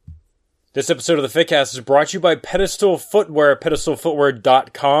This episode of the Fitcast is brought to you by Pedestal Footwear,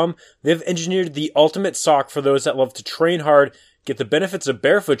 pedestalfootwear.com. They've engineered the ultimate sock for those that love to train hard, get the benefits of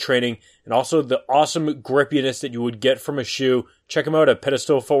barefoot training, and also the awesome grippiness that you would get from a shoe. Check them out at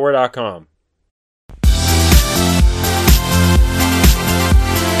pedestalfootwear.com.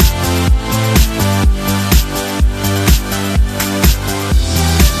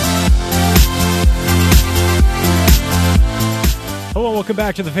 Hello and welcome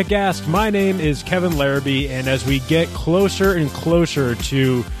back to the Fitcast. My name is Kevin Larrabee, and as we get closer and closer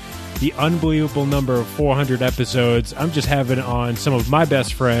to the unbelievable number of 400 episodes, I'm just having on some of my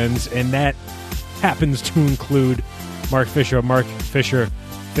best friends, and that happens to include Mark Fisher of Mark Fisher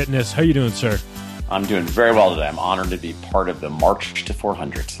Fitness. How you doing, sir? I'm doing very well today. I'm honored to be part of the March to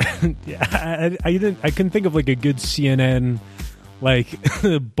 400. Yeah, I couldn't think of like a good CNN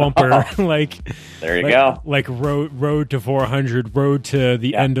bumper There you go. Like road to 400, road to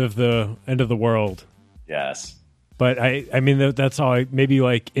the end of the world. Yes. But I mean that's all. Maybe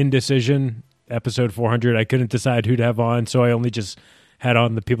like Indecision episode 400. I couldn't decide who to have on, so I only just had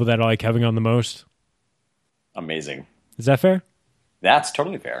on the people that I like having on the most. Amazing. Is that fair? That's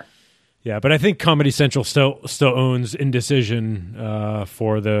totally fair. Yeah, but I think Comedy Central still owns Indecision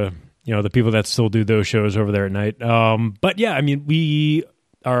for the people that still do those shows over there at night. But yeah, I mean, we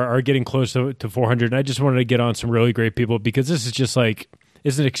are getting close to 400, and I just wanted to get on some really great people because this is just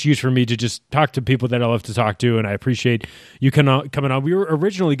it's an excuse for me to just talk to people that I love to talk to, and I appreciate you coming on. We were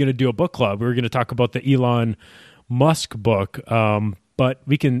originally going to do a book club. We were going to talk about the Elon Musk book, but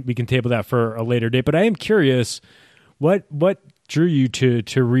we can table that for a later date. But I am curious, what drew you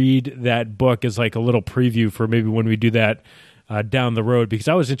to read that book as like a little preview for maybe when we do that down the road? Because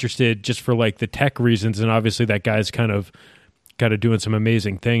I was interested just for like the tech reasons, and obviously that guy's kind of doing some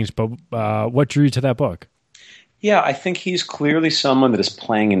amazing things. But what drew you to that book? Yeah, I think he's clearly someone that is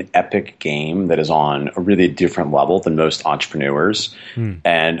playing an epic game that is on a really different level than most entrepreneurs.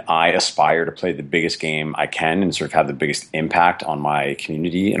 And I aspire to play the biggest game I can and sort of have the biggest impact on my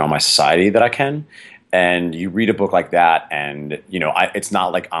community and on my society that I can. And you read a book like that, and it's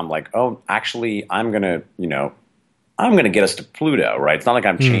not like I'm like, oh, actually, I'm gonna get us to Pluto, right? It's not like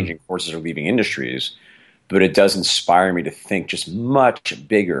I'm changing courses or leaving industries, but it does inspire me to think just much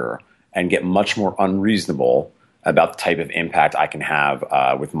bigger and get much more unreasonable about the type of impact I can have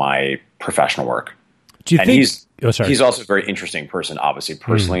with my professional work. Do you think he's also a very interesting person, obviously.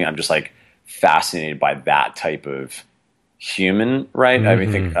 Personally, I'm just like fascinated by that type of human, right? I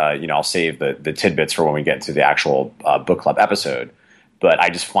think I'll save the tidbits for when we get to the actual book club episode, but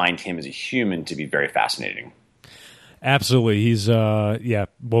I just find him as a human to be very fascinating. Absolutely. He's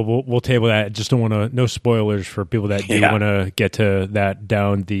we'll table that. Just don't want to, no spoilers for people that do want to get to that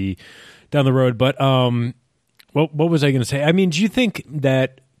down the road. But what was I going to say? I mean, do you think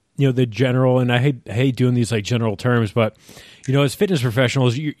that the general, and I hate doing these like general terms, but as fitness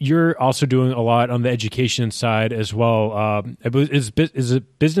professionals, you're also doing a lot on the education side as well. Is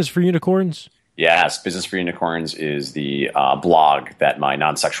it Business for Unicorns? Yes, Business for Unicorns is the blog that my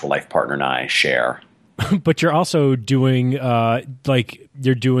non-sexual life partner and I share. But you're also doing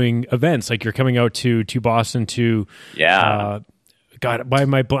you're doing events, like you're coming out to Boston to God, why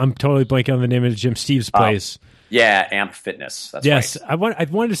am I'm totally blanking on the name of the gym, Steve's place. Amp Fitness. That's yes, right. I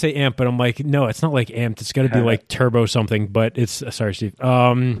wanted to say Amp, but I'm like, no, it's not like Amped. It's got to be like Turbo something. But it's sorry, Steve.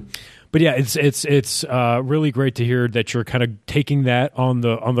 But yeah, it's really great to hear that you're kind of taking that on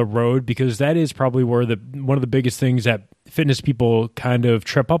the road, because that is probably where one of the biggest things that fitness people kind of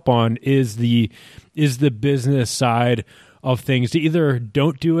trip up on is the business side of things. They either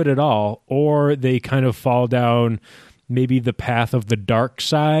don't do it at all, or they kind of fall down maybe the path of the dark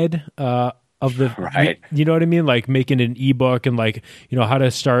side of the right. You know what I mean? Like making an ebook and how to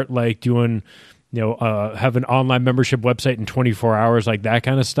start like doing have an online membership website in 24 hours, like that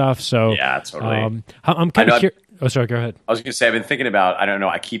kind of stuff. So yeah, totally. I'm kind of curious. Oh, sorry, go ahead. I was going to say, I've been thinking about, I don't know,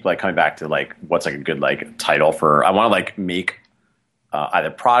 I keep like coming back to like what's like a good like title for, I want to like make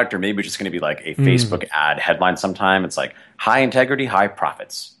either product or maybe just going to be like a Facebook ad headline sometime. It's like high integrity, high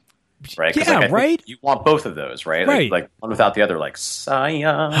profits. Right? Yeah, right. You want both of those, right? Right. Like one without the other, like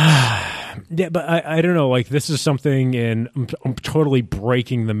science. Yeah, but I don't know. Like this is something, and I'm totally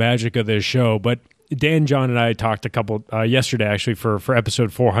breaking the magic of this show. But Dan, John, and I talked a couple yesterday, actually, for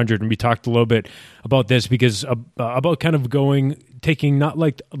episode 400, and we talked a little bit about this because about kind of taking not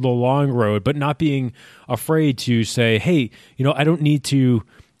like the long road, but not being afraid to say, hey, I don't need to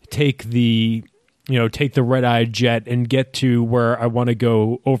take the red-eye jet and get to where I want to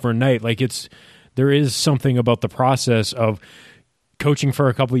go overnight. Like there is something about the process of coaching for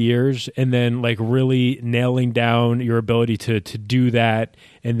a couple of years and then like really nailing down your ability to do that,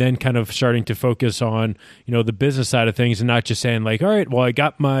 and then kind of starting to focus on, you know, the business side of things, and not just saying like, all right, well, I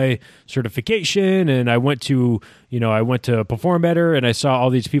got my certification and I went to Perform Better and I saw all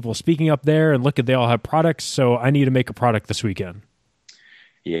these people speaking up there, and look at, they all have products, so I need to make a product this weekend.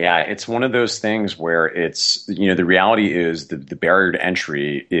 Yeah, it's one of those things where it's, you know, the reality is the barrier to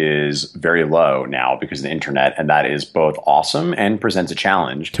entry is very low now because of the internet, and that is both awesome and presents a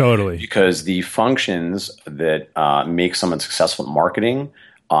challenge. Totally. Because the functions that make someone successful in marketing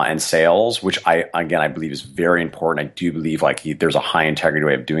and sales, which I believe is very important. I do believe like there's a high integrity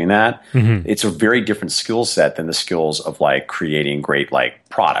way of doing that. Mm-hmm. It's a very different skill set than the skills of like creating great like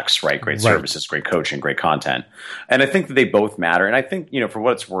products, right? Great services, great coaching, great content. And I think that they both matter. And I think, you know, for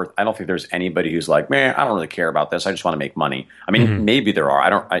what it's worth, I don't think there's anybody who's like, man, I don't really care about this. I just want to make money. I mean, maybe there are. I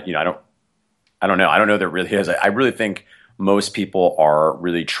don't know. I don't know there really is. I really think most people are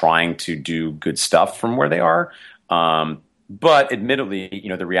really trying to do good stuff from where they are. But admittedly, you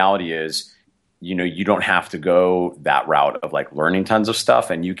know, the reality is, you know, you don't have to go that route of like learning tons of stuff,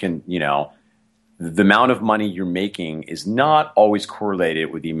 and you can, you know, the amount of money you're making is not always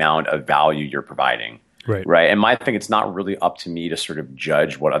correlated with the amount of value you're providing. Right. And I think it's not really up to me to sort of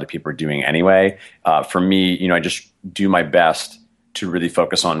judge what other people are doing anyway. For me, you know, I just do my best to really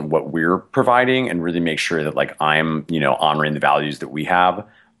focus on what we're providing and really make sure that like I'm, you know, honoring the values that we have.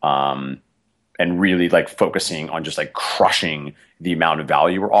 And really like focusing on just like crushing the amount of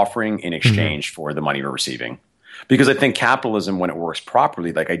value we're offering in exchange for the money we're receiving. Because I think capitalism, when it works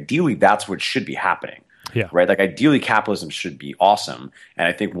properly, like ideally that's what should be happening. Yeah. Right. Like ideally capitalism should be awesome. And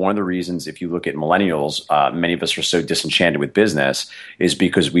I think one of the reasons, if you look at millennials, many of us are so disenchanted with business is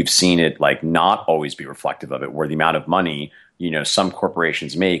because we've seen it like not always be reflective of it, where the amount of money, you know, some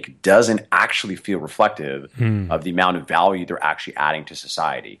corporations make doesn't actually feel reflective of the amount of value they're actually adding to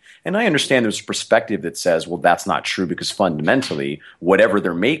society. And I understand there's a perspective that says, well, that's not true because fundamentally whatever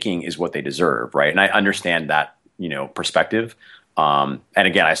they're making is what they deserve, right? And I understand that, you know, perspective. And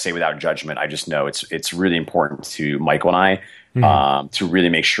again, I say without judgment, I just know it's really important to Michael and I to really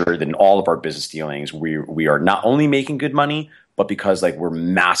make sure that in all of our business dealings, we are not only making good money, but because like we're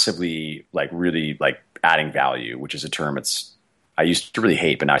massively like really like adding value, which is a term I used to really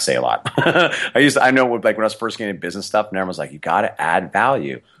hate, but now I say a lot. I know like when I was first getting into business stuff, and everyone was like, you got to add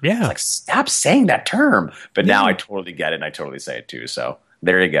value. Yeah. I was like, stop saying that term. But now I totally get it, and I totally say it too. So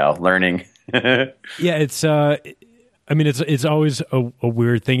there you go, learning. Yeah, it's I mean, it's always a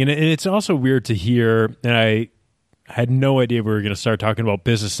weird thing, and it's also weird to hear. And I had no idea we were going to start talking about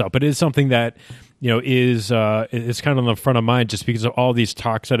business stuff, but it is something that, you know, is kind of on the front of mind just because of all these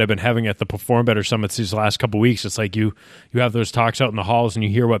talks that I've been having at the Perform Better Summits these last couple of weeks. It's like you have those talks out in the halls, and you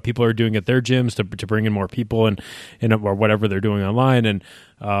hear what people are doing at their gyms to bring in more people and or whatever they're doing online, and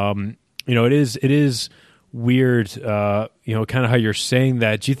you know, it is weird, you know, kind of how you're saying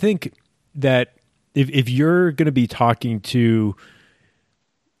that. Do you think that if you're going to be talking to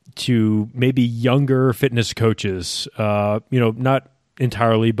maybe younger fitness coaches, you know, not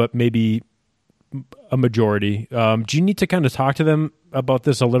entirely, but maybe a majority, do you need to kind of talk to them about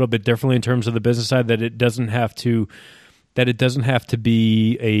this a little bit differently in terms of the business side, that it doesn't have to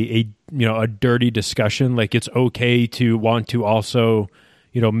be a you know, a dirty discussion? Like it's okay to want to also,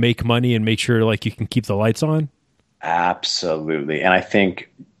 you know, make money and make sure like you can keep the lights on? Absolutely. And I think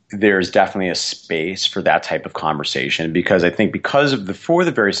there's definitely a space for that type of conversation, because I think for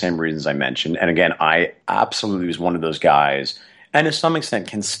the very same reasons I mentioned, and again, I absolutely was one of those guys, and to some extent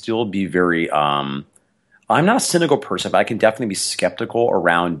can still be very, I'm not a cynical person, but I can definitely be skeptical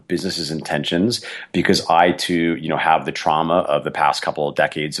around business's intentions, because I too, you know, have the trauma of the past couple of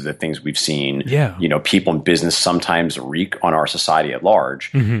decades of the things we've seen, you know, people in business sometimes wreak on our society at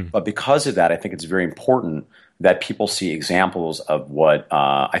large. But because of that, I think it's very important that people see examples of what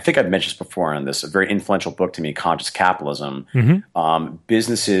I think I've mentioned this before on this, a very influential book to me, Conscious Capitalism,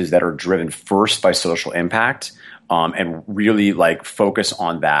 businesses that are driven first by social impact and really like focus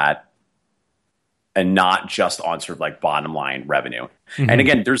on that, and not just on sort of like bottom line revenue. And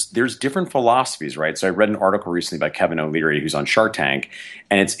again, there's different philosophies, right? So I read an article recently by Kevin O'Leary, who's on Shark Tank,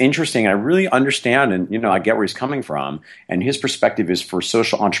 and it's interesting. I really understand, and you know, I get where he's coming from. And his perspective is, for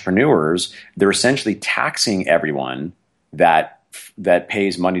social entrepreneurs, they're essentially taxing everyone that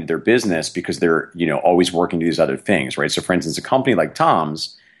pays money to their business because they're, you know, always working to these other things, right? So for instance, a company like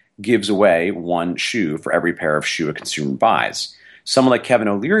Tom's gives away one shoe for every pair of shoe a consumer buys. Someone like Kevin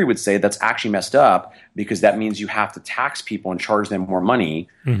O'Leary would say that's actually messed up, because that means you have to tax people and charge them more money,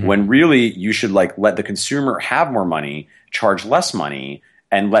 when really you should like let the consumer have more money, charge less money,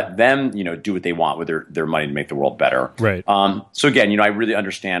 and let them, do what they want with their money to make the world better. Right. So again, I really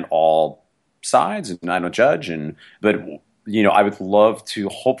understand all sides, and I don't judge, but I would love to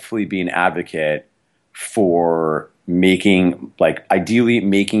hopefully be an advocate for ideally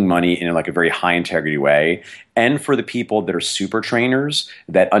making money in like a very high integrity way, and for the people that are super trainers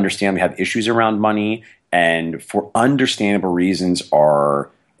that understand we have issues around money and for understandable reasons are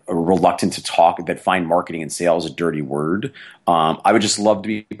reluctant to talk, that find marketing and sales a dirty word. I would just love to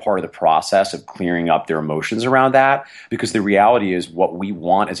be part of the process of clearing up their emotions around that, because the reality is what we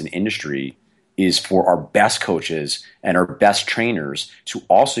want as an industry is for our best coaches and our best trainers to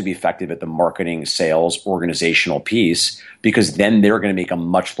also be effective at the marketing, sales, organizational piece, because then they're going to make a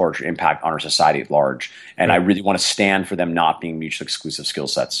much larger impact on our society at large. And I really want to stand for them not being mutually exclusive skill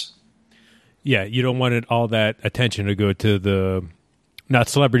sets. Yeah, you don't want all that attention to go to the not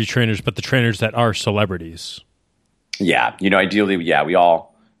celebrity trainers, but the trainers that are celebrities. Yeah, ideally, we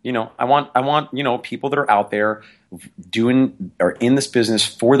all, I want people that are out there are in this business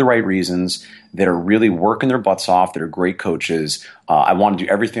for the right reasons, that are really working their butts off, that are great coaches. I want to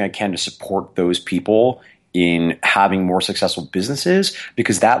do everything I can to support those people in having more successful businesses,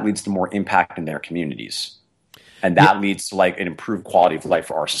 because that leads to more impact in their communities. And that leads to like an improved quality of life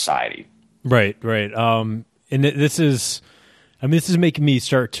for our society. Right. And this is making me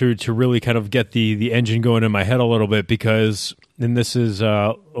start to really kind of get the engine going in my head a little bit, because, and this is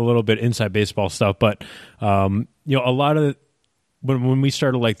a little bit inside baseball stuff, but a lot of when we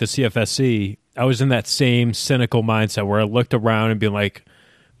started like the CFSC, I was in that same cynical mindset where I looked around and being like,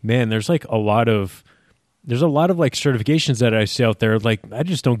 man, there's a lot of like certifications that I see out there. Like, I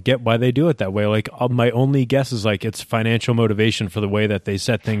just don't get why they do it that way. Like, my only guess is like it's financial motivation for the way that they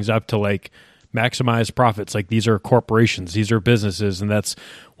set things up to like maximize profits. Like, these are corporations, these are businesses, and that's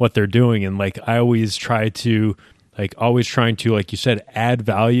what they're doing. And like, I always trying to, like you said, add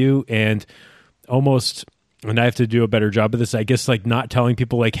value, and I have to do a better job of this, I guess, like not telling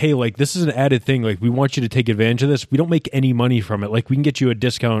people like, hey, like this is an added thing. Like, we want you to take advantage of this. We don't make any money from it. Like, we can get you a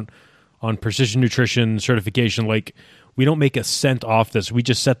discount on precision nutrition certification. Like, we don't make a cent off this. We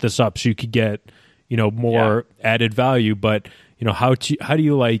just set this up so you could get, more added value. But, how do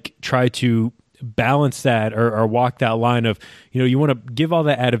you like try to balance that or walk that line of, you want to give all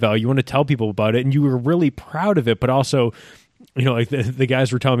that added value, you want to tell people about it, and you were really proud of it, but also, like the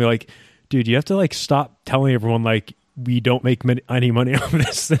guys were telling me like, dude, you have to like stop telling everyone like we don't make any money off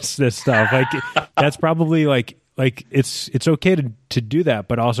this stuff. Like, that's probably like it's okay to do that,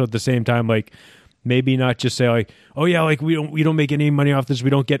 but also at the same time, like maybe not just say like, oh yeah, like we don't make any money off this,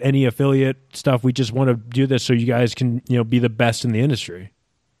 we don't get any affiliate stuff, we just want to do this so you guys can be the best in the industry.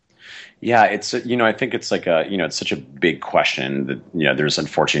 Yeah, it's I think it's like it's such a big question that there's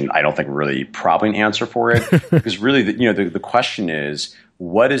unfortunately I don't think really probably an answer for it, because really the question is,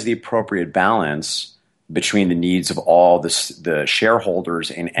 what is the appropriate balance between the needs of all the shareholders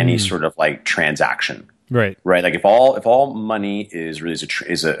in any sort of like transaction? Right. Like if all money is really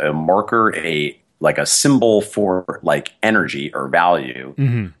is a marker, like a symbol for like energy or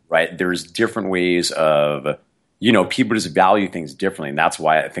value, right? There's different ways of people just value things differently. And that's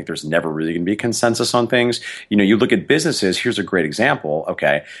why I think there's never really going to be consensus on things. You look at businesses, here's a great example.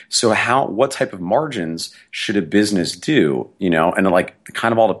 Okay. So what type of margins should a business do? And like, it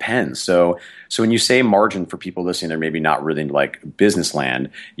kind of all depends. So when you say margin, for people listening, they're maybe not really into like business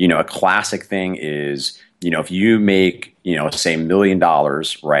land, a classic thing is, if you make, say $1 million,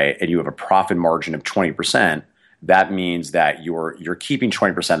 right, and you have a profit margin of 20%, that means that you're keeping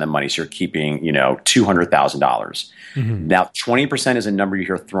 20% of the money. So you're keeping, $200,000. Now, 20% is a number you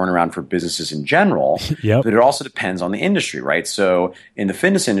hear thrown around for businesses in general, but it also depends on the industry, right? So in the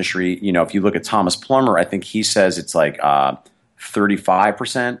fitness industry, if you look at Thomas Plummer, I think he says it's like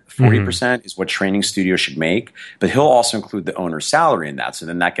 35%, 40% is what training studios should make, but he'll also include the owner's salary in that. So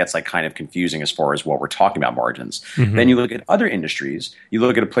then that gets like kind of confusing as far as what we're talking about margins. Then you look at other industries, you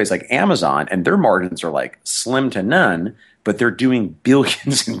look at a place like Amazon, and their margins are like slim to none, but they're doing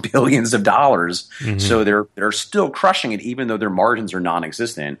billions and billions of dollars. So they're still crushing it, even though their margins are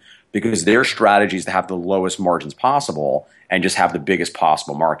non-existent, because their strategy is to have the lowest margins possible and just have the biggest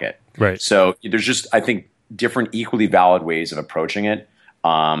possible market. Right. So there's just, I think, different equally valid ways of approaching it.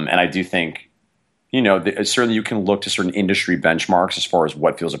 And I do think, certainly you can look to certain industry benchmarks as far as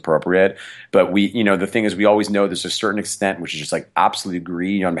what feels appropriate. But the thing is, we always know there's a certain extent which is just like absolute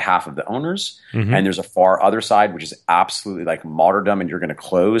greed on behalf of the owners. And there's a far other side, which is absolutely like martyrdom, and you're going to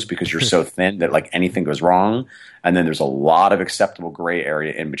close because you're so thin that like anything goes wrong. And then there's a lot of acceptable gray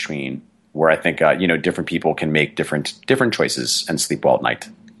area in between where I think, different people can make different choices and sleep well at night.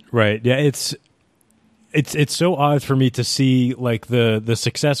 Right. Yeah. it's so odd for me to see like the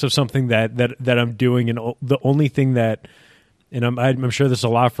success of something that I'm doing, and the only thing that, and I'm sure this is a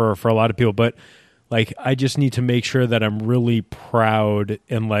lot for a lot of people, but like I just need to make sure that I'm really proud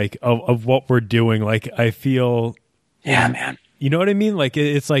and like of what we're doing. Like I feel, yeah, man, you know what I mean? Like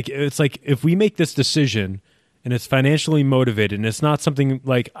it's like if we make this decision and it's financially motivated, and it's not something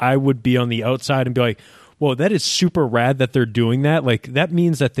like I would be on the outside and be like, whoa, that is super rad that they're doing that. Like that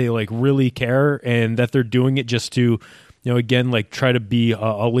means that they like really care, and that they're doing it just to, again, like try to be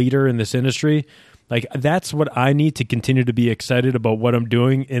a leader in this industry. Like that's what I need to continue to be excited about what I'm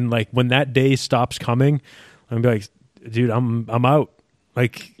doing. And like when that day stops coming, I'm gonna be like, dude, I'm out.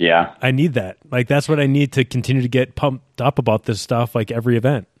 Like, yeah, I need that. Like that's what I need to continue to get pumped up about this stuff. Like every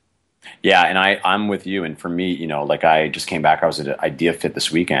event. Yeah, and I'm with you. And for me, like I just came back. I was at Idea Fit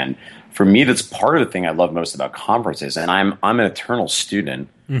this weekend. For me, that's part of the thing I love most about conferences. And I'm an eternal student,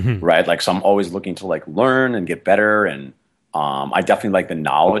 right? Like, so I'm always looking to like learn and get better. And I definitely like the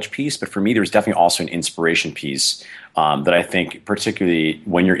knowledge piece. But for me, there's definitely also an inspiration piece that I think, particularly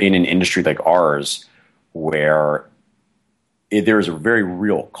when you're in an industry like ours, where there is a very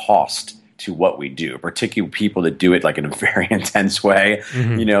real cost to what we do, particularly people that do it like in a very intense way,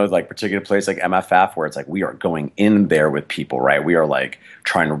 like particular place like MFF, where it's like we are going in there with people, right? We are like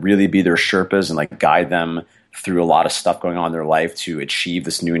trying to really be their Sherpas and like guide them through a lot of stuff going on in their life to achieve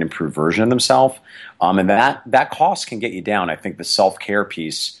this new and improved version of themselves. And that cost can get you down. I think the self-care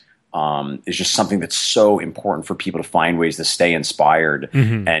piece is just something that's so important for people to find ways to stay inspired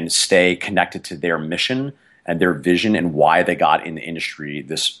and stay connected to their mission and their vision and why they got in the industry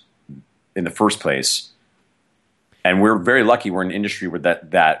in the first place. And we're very lucky we're in an industry where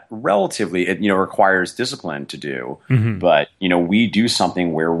that relatively, it, requires discipline to do. But, we do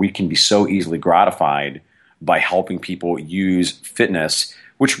something where we can be so easily gratified by helping people use fitness,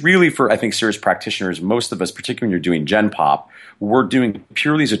 which really for, I think, serious practitioners, most of us, particularly when you're doing Gen Pop, we're doing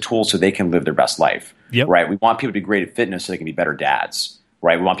purely as a tool so they can live their best life, right? We want people to be great at fitness so they can be better dads.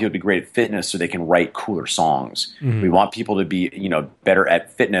 Right, we want people to be great at fitness so they can write cooler songs. We want people to be, better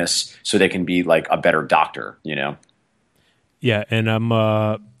at fitness so they can be like a better doctor. Yeah, and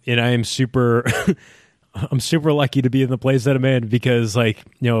I am super, I'm super lucky to be in the place that I'm in because, like,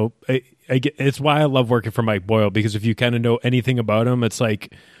 it's why I love working for Mike Boyle, because if you kind of know anything about him, it's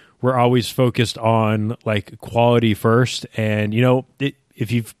like we're always focused on like quality first, and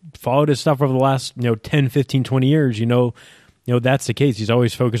if you've followed his stuff over the last 10, 15, 20 years, that's the case. He's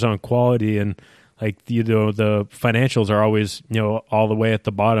always focused on quality, and like the financials are always all the way at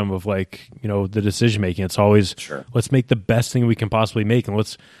the bottom of like the decision making. It's always let's make the best thing we can possibly make, and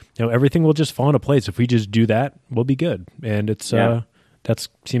let's everything will just fall into place if we just do that. We'll be good, and it's that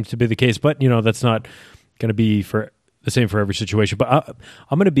seems to be the case. But that's not going to be for the same for every situation. But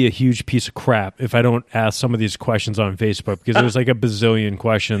I'm going to be a huge piece of crap if I don't ask some of these questions on Facebook, because there's like a bazillion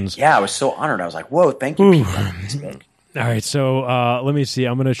questions. Yeah, I was so honored. I was like, whoa, thank you. All right, so let me see.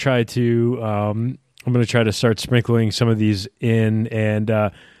 I'm going to try to start sprinkling some of these in. And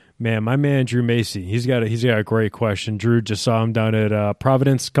man, my man Drew Macy, he's got a great question. Drew, just saw him down at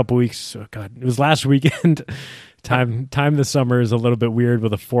Providence a couple weeks. Oh God, it was last weekend. Time this summer is a little bit weird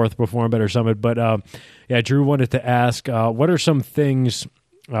with a fourth Perform Better Summit. But yeah, Drew wanted to ask, what are some things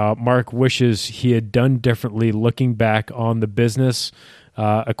Mark wishes he had done differently looking back on the business?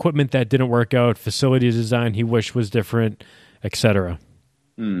 Equipment that didn't work out, facility design he wished was different, etc.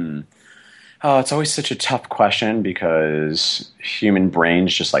 Oh, it's always such a tough question because human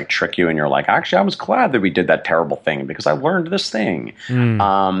brains just like trick you, and you're like, actually, I was glad that we did that terrible thing because I learned this thing.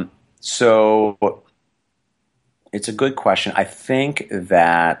 So it's a good question. I think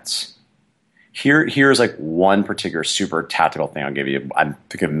that here's like one particular super tactical thing I'll give you. I'm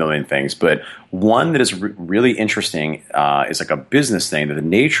thinking of a million things, but one that is really interesting is like a business thing. That the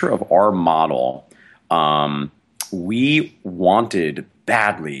nature of our model, we wanted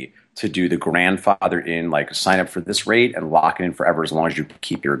badly to do the grandfather in, like sign up for this rate and lock it in forever as long as you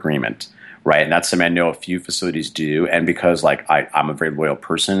keep your agreement, right? And that's something I know a few facilities do. And because like I'm a very loyal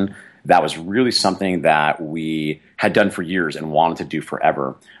person, that was really something that we had done for years and wanted to do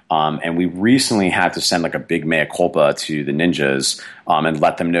forever. And we recently had to send like a big mea culpa to the ninjas and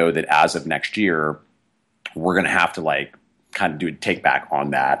let them know that as of next year, we're going to have to like kind of do a take back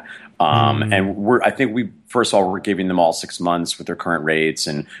on that. And I think first of all, we're giving them all 6 months with their current rates,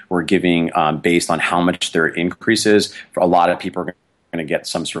 and we're giving based on how much their increase is. For a lot of people are going to get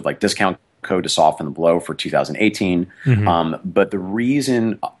some sort of like discount code to soften the blow for 2018. But the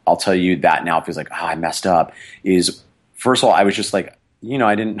reason I'll tell you that now feels like, I messed up is, first of all, I was just like,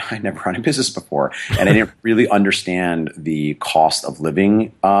 I never run a business before, and I didn't really understand the cost of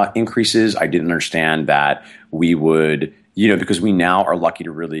living increases. I didn't understand that we would, because we now are lucky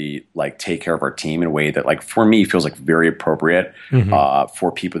to really like take care of our team in a way that, like, for me feels like very appropriate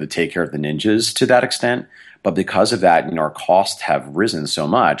for people to take care of the ninjas to that extent. But because of that, our costs have risen so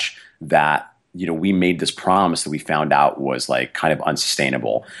much that we made this promise that we found out was like kind of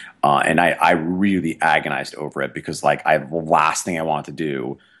unsustainable. And I really agonized over it because like the last thing I wanted to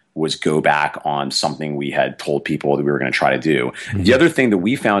do was go back on something we had told people that we were going to try to do. The other thing that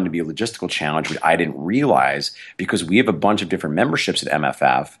we found to be a logistical challenge, which I didn't realize, because we have a bunch of different memberships at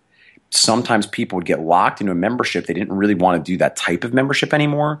MFF, sometimes people would get locked into a membership. They didn't really want to do that type of membership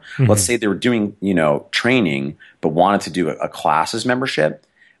anymore. Let's say they were doing, training, but wanted to do a classes membership.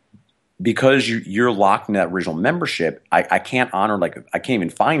 Because you're locked in that original membership, I can't honor, like, I can't even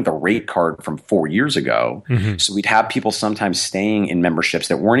find the rate card from 4 years ago. So we'd have people sometimes staying in memberships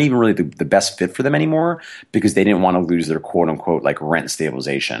that weren't even really the best fit for them anymore because they didn't want to lose their quote unquote like rent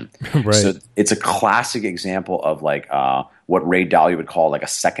stabilization. Right. So it's a classic example of like what Ray Dalio would call like a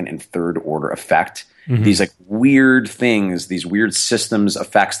second and third order effect. These like weird things, these weird systems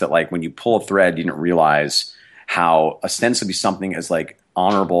effects that like when you pull a thread, you didn't realize how ostensibly something as like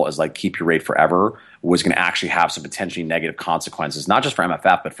honorable as like keep your rate forever was going to actually have some potentially negative consequences, not just for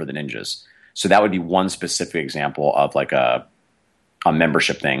MFF, but for the ninjas. So that would be one specific example of like a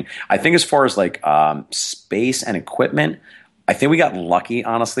membership thing. I think as far as like space and equipment, I think we got lucky,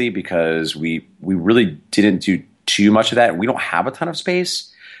 honestly, because we really didn't do too much of that. And we don't have a ton of space.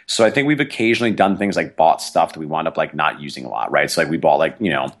 So I think we've occasionally done things like bought stuff that we wound up like not using a lot, right? So like we bought like,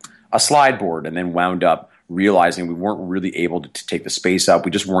 a slide board and then wound up realizing we weren't really able to take the space up.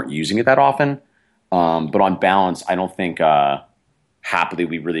 We just weren't using it that often. But on balance, I don't think happily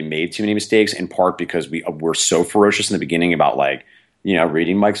we really made too many mistakes, in part because we were so ferocious in the beginning about like,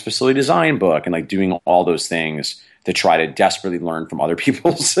 reading Mike's facility design book and like doing all those things to try to desperately learn from other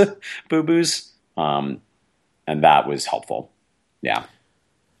people's boo-boos. And that was helpful. Yeah.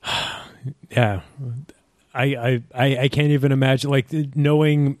 Yeah. I can't even imagine like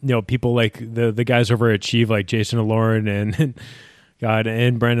knowing people like the guys over at Achieve, like Jason and Lauren and God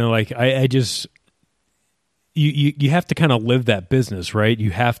and Brendan, like I just you have to kind of live that business, right?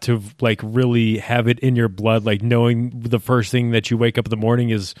 You have to like really have it in your blood, like knowing the first thing that you wake up in the morning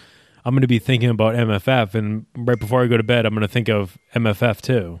is I'm going to be thinking about MFF, and right before I go to bed I'm going to think of MFF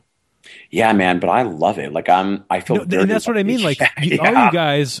too. Yeah, man, but I love it. Like I feel and that's what I mean. Like all you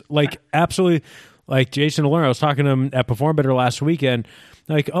guys, like absolutely. Like Jason and Lauren, I was talking to him at Perform Better last weekend.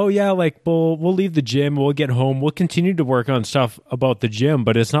 Like, oh yeah, like we'll leave the gym, we'll get home, we'll continue to work on stuff about the gym,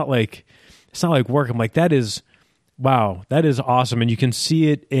 but it's not like work. I'm like, that is awesome, and you can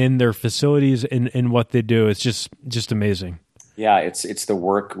see it in their facilities in what they do. It's just amazing. Yeah, it's the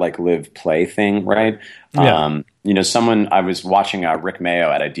work, like live, play thing, right? Yeah. Someone I was watching Rick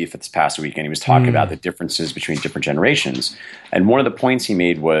Mayo at IDEFA this past weekend. He was talking about the differences between different generations, and one of the points he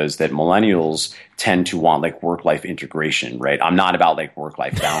made was that millennials tend to want like work-life integration, right? I'm not about like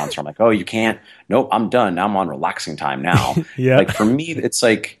work-life balance. Or I'm like, oh, you can't. Nope, I'm done. I'm on relaxing time now. Yeah. Like for me, it's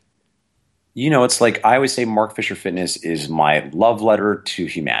like, it's like I always say, Mark Fisher Fitness is my love letter to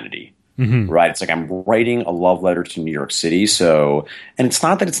humanity. Right. It's like I'm writing a love letter to New York City. So, and it's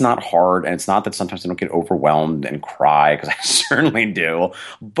not that it's not hard, and it's not that sometimes I don't get overwhelmed and cry, because I certainly do.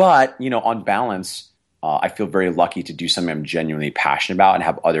 But, on balance, I feel very lucky to do something I'm genuinely passionate about and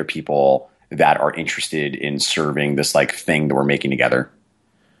have other people that are interested in serving this like thing that we're making together.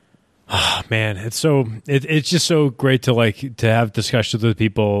 Oh, man, it's just so great to have discussions with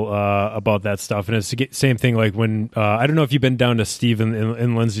people about that stuff, and it's the same thing. Like when I don't know if you've been down to Steve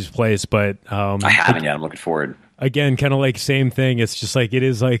in Lindsay's place, but I haven't yet. I'm looking forward. Again, kind of like same thing. It's just like it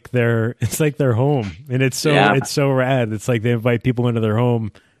is like their home, and it's so rad. It's like they invite people into their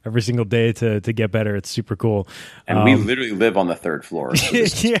home every single day to get better. It's super cool. And we literally live on the third floor.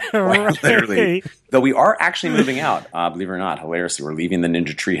 So yeah, right. Literally. Though we are actually moving out, believe it or not, hilariously. We're leaving the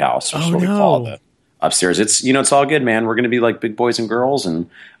Ninja Treehouse, which is what we call the upstairs. It's, it's all good, man. We're going to be like big boys and girls.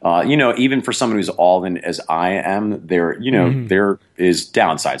 And, even for someone who's all in as I am, there is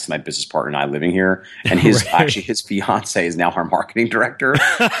downsides to my business partner and I living here. And his fiance is now our marketing director.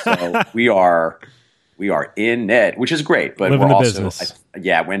 So we are in it, which is great, but living we're also, business.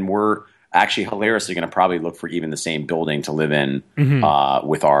 When we're actually hilariously going to probably look for even the same building to live in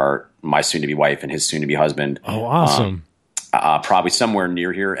with my soon-to-be wife and his soon-to-be husband. Oh, awesome. Probably somewhere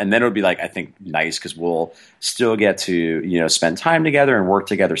near here. And then it would be like, I think, nice because we'll still get to, spend time together and work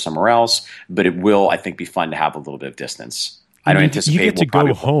together somewhere else. But it will, I think, be fun to have a little bit of distance. I don't you anticipate get to we'll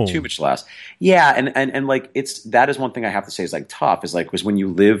probably go home too much less. Yeah, and like that is one thing I have to say is like tough is like because when you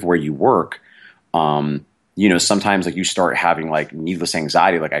live where you work, you know, sometimes like you start having like needless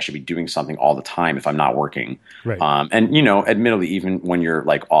anxiety, like I should be doing something all the time if I'm not working. right. And you know, admittedly, even when you're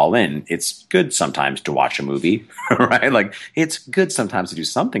like all in, it's good sometimes to watch a movie, right? Like it's good sometimes to do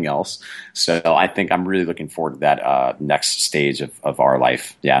something else. So I think I'm really looking forward to that next stage of our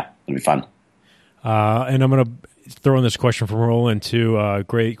life. Yeah, it'll be fun. And I'm gonna throw in this question from Roland too.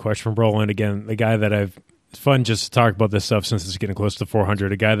 Great question from Roland again. The guy that it's fun just to talk about this stuff since it's getting close to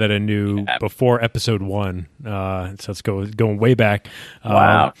 400. A guy that I knew before episode 1. So it's going way back.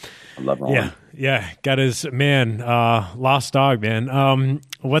 Wow, I love Roland. Yeah. Got his lost dog, man.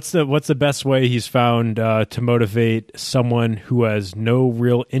 What's the best way he's found to motivate someone who has no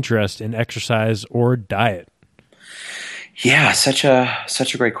real interest in exercise or diet? Yeah, such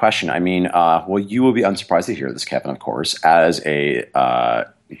a great question. I mean, well, you will be unsurprised to hear this, Kevin. Of course, as a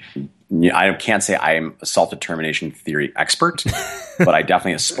I can't say I am a self-determination theory expert, but I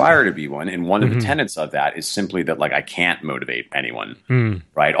definitely aspire to be one. And one of the tenets of that is simply that like I can't motivate anyone,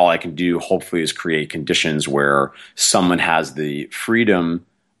 right? All I can do hopefully is create conditions where someone has the freedom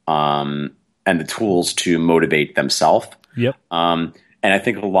and the tools to motivate themselves. Yep. And I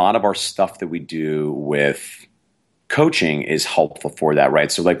think a lot of our stuff that we do with coaching is helpful for that, right?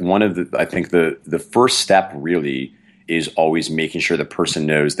 So like I think the first step really is always making sure the person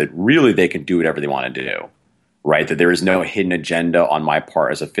knows that really they can do whatever they want to do, right? That there is no hidden agenda on my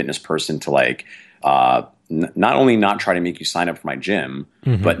part as a fitness person to like not only not try to make you sign up for my gym,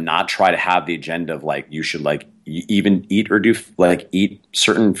 but not try to have the agenda of like you should like even eat or do like eat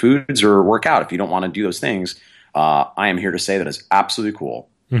certain foods or work out. If you don't want to do those things, I am here to say that it's absolutely cool,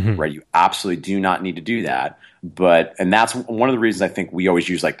 right? You absolutely do not need to do that. And that's one of the reasons I think we always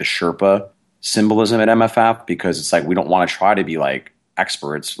use like the Sherpa symbolism at MFF, because it's like we don't want to try to be like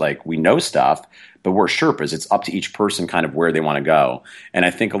experts, like we know stuff, but we're Sherpas. It's up to each person kind of where they want to go. And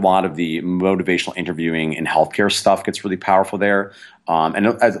I think a lot of the motivational interviewing and healthcare stuff gets really powerful there. And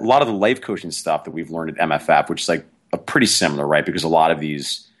a lot of the life coaching stuff that we've learned at MFF, which is like a pretty similar, right? Because a lot of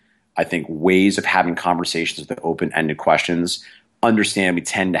these, I think, ways of having conversations with the open-ended questions, understand we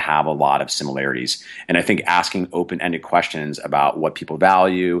tend to have a lot of similarities. And I think asking open-ended questions about what people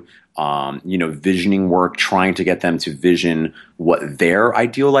value, visioning work, trying to get them to vision what their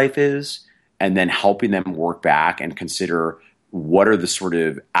ideal life is, and then helping them work back and consider what are the sort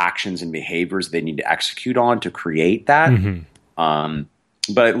of actions and behaviors they need to execute on to create that.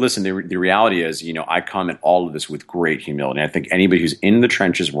 But listen, the reality is, I come at all of this with great humility. I think anybody who's in the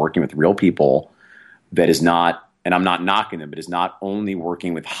trenches working with real people that is not, and I'm not knocking them, but is not only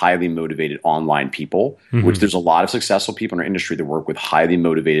working with highly motivated online people, which there's a lot of successful people in our industry that work with highly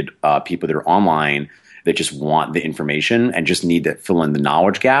motivated people that are online that just want the information and just need to fill in the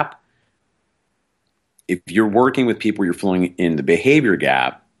knowledge gap. If you're working with people, you're filling in the behavior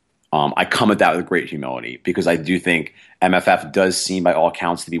gap. I come at that with great humility because I do think MFF does seem by all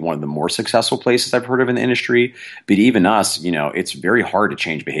accounts to be one of the more successful places I've heard of in the industry. But even us, it's very hard to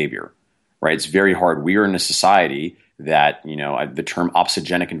change behavior. Right, it's very hard. We are in a society that, the term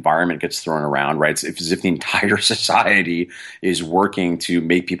opsogenic environment gets thrown around, right? It's as if the entire society is working to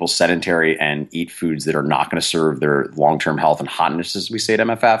make people sedentary and eat foods that are not going to serve their long-term health and hotness, as we say at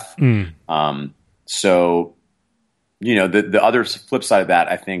MFF. So, the other flip side of that,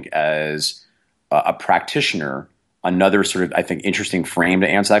 I think, as a practitioner, another sort of, I think, interesting frame to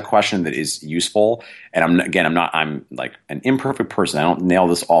answer that question that is useful. And I'm like an imperfect person. I don't nail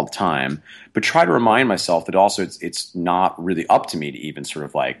this all the time, but try to remind myself that also it's not really up to me to even sort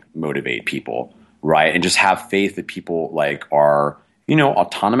of like motivate people, right? And just have faith that people like are,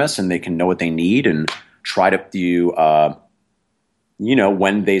 autonomous and they can know what they need and try to do,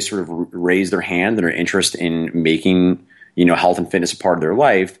 when they sort of raise their hand and are interested in making, health and fitness a part of their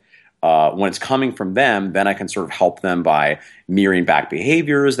life, when it's coming from them, then I can sort of help them by mirroring back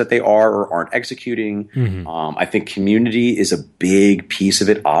behaviors that they are or aren't executing. I think community is a big piece of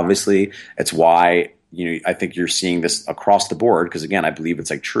it. Obviously, it's why I think you're seeing this across the board because again, I believe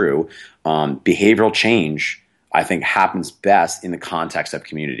it's like true. Behavioral change, I think, happens best in the context of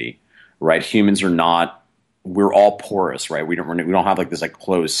community. Right? Humans are not. We're all porous, right? We don't have like this like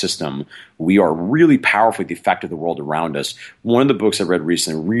closed system. We are really powerful with the effect of the world around us. One of the books I read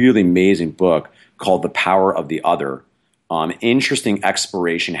recently, a really amazing book called The Power of the Other. Interesting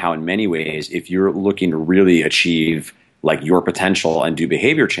exploration how in many ways, if you're looking to really achieve like your potential and do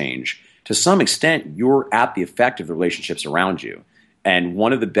behavior change, to some extent, you're at the effect of the relationships around you. And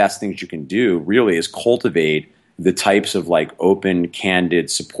one of the best things you can do really is cultivate the types of like open,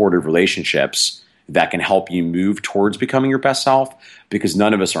 candid, supportive relationships that can help you move towards becoming your best self, because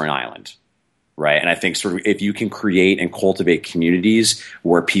none of us are an island. Right. And I think sort of if you can create and cultivate communities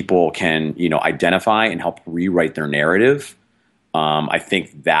where people can, identify and help rewrite their narrative, I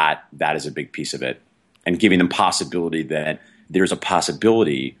think that is a big piece of it. And giving them possibility that there's a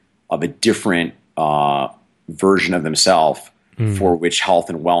possibility of a different version of themselves for which health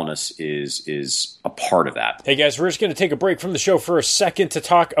and wellness is a part of that. Hey guys, we're just going to take a break from the show for a second to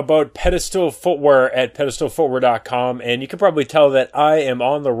talk about Pedestal Footwear at pedestalfootwear.com. And you can probably tell that I am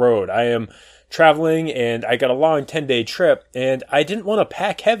on the road. I am traveling, and I got a long 10-day trip, and I didn't want to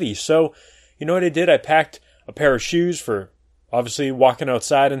pack heavy. So, you know what I did? I packed a pair of shoes for obviously walking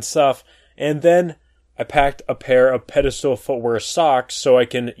outside and stuff, and then I packed a pair of Pedestal Footwear socks so I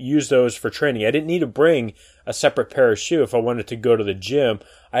can use those for training. I didn't need to bring a separate pair of shoe if I wanted to go to the gym.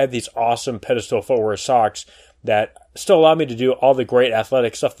 I have these awesome Pedestal Footwear socks that still allow me to do all the great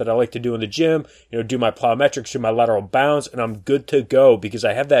athletic stuff that I like to do in the gym, do my plyometrics, do my lateral bounds, and I'm good to go because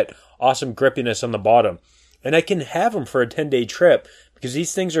I have that awesome grippiness on the bottom. And I can have them for a 10-day trip because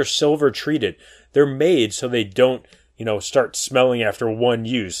these things are silver treated. They're made so they don't, start smelling after one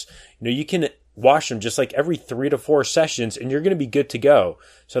use. You can wash them just like every 3 to 4 sessions and you're going to be good to go.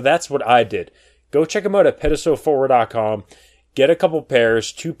 So that's what I did. Go check them out at pedestalfootwear.com. Get a couple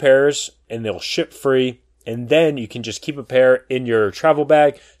pairs, 2 pairs, and they'll ship free. And then you can just keep a pair in your travel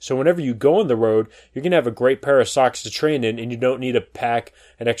bag. So whenever you go on the road, you're going to have a great pair of socks to train in, and you don't need to pack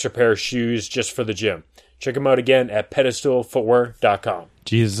an extra pair of shoes just for the gym. Check them out again at pedestalfootwear.com.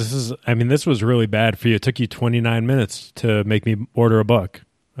 Jeez, this was really bad for you. It took you 29 minutes to make me order a book.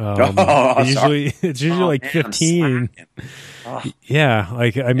 It's usually like 15. Yeah.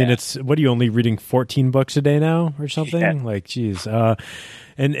 It's, what are you only reading 14 books a day now or something? Yeah. Like, geez.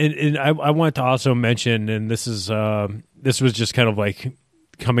 And I want to also mention, and this was just kind of like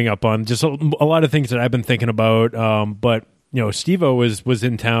coming up on just a lot of things that I've been thinking about. But Steve-O was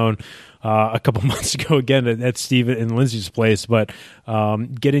in town a couple months ago again at Steve and Lindsay's place. But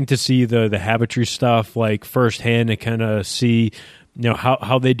getting to see the habitry stuff like firsthand and kind of see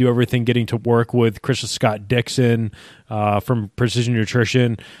how they do everything, getting to work with Chris Scott Dixon from Precision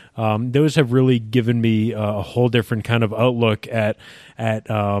Nutrition. Those have really given me a whole different kind of outlook at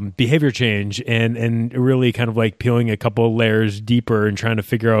behavior change and really kind of like peeling a couple of layers deeper and trying to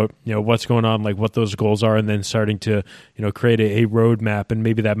figure out, what's going on, like what those goals are, and then starting to, create a roadmap. And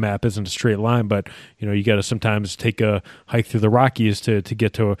maybe that map isn't a straight line, but, you got to sometimes take a hike through the Rockies to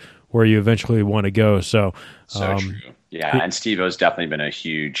get to where you eventually want to go. So true. Yeah, and Steve-O's definitely been a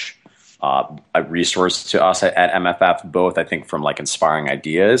huge a resource to us at MFF, both I think from like inspiring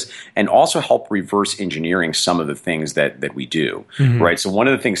ideas and also help reverse engineering some of the things that we do, right? So one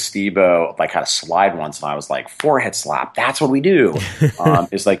of the things Steve-O like had a slide once, and I was like, forehead slap, that's what we do.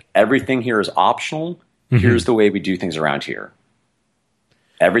 Is like everything here is optional. Here's the way we do things around here.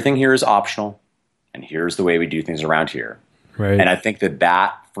 Everything here is optional, and here's the way we do things around here. Right. And I think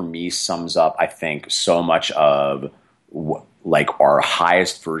that for me sums up, I think, so much of like our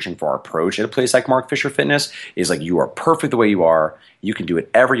highest version for our approach at a place like Mark Fisher Fitness is like, you are perfect the way you are. You can do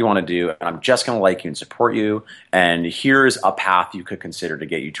whatever you want to do, and I'm just going to like you and support you. And here's a path you could consider to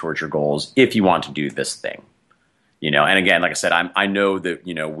get you towards your goals if you want to do this thing. And again, like I said, I know that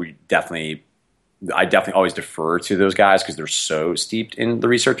I definitely always defer to those guys because they're so steeped in the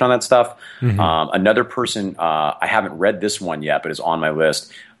research on that stuff. Another person, I haven't read this one yet, but is on my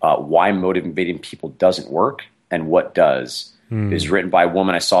list, Why Motivating People Doesn't Work and What Does, is written by a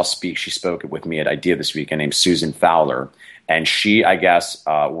woman I saw speak. She spoke with me at Idea this weekend, named Susan Fowler. And she, I guess,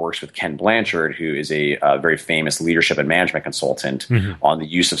 works with Ken Blanchard, who is a very famous leadership and management consultant on the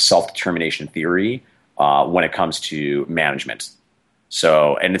use of self-determination theory when it comes to management.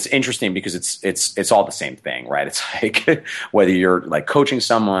 So, and it's interesting because it's all the same thing, right? It's like whether you're like coaching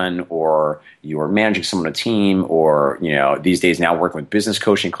someone or you're managing someone on a team or, these days now working with business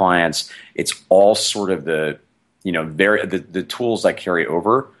coaching clients, it's all sort of the tools that carry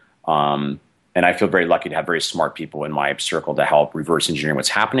over. And I feel very lucky to have very smart people in my circle to help reverse engineer what's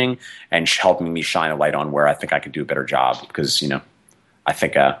happening and helping me shine a light on where I think I could do a better job because, I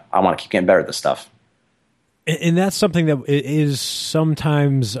think I want to keep getting better at this stuff. And that's something that is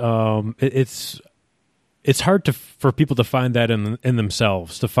sometimes it's hard for people to find that in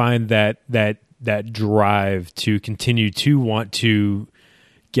themselves, to find that drive to continue to want to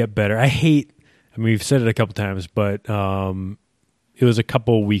get better. We've said it a couple times, but it was a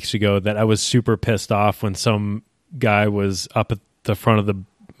couple weeks ago that I was super pissed off when some guy was up at the front of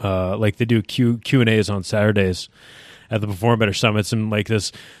the like they do Q&As on Saturdays at the Perform Better Summits, and like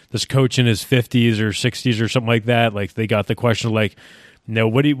this coach in his 50s or 60s or something like that, like they got the question like,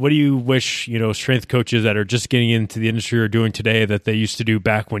 what do you wish, strength coaches that are just getting into the industry are doing today that they used to do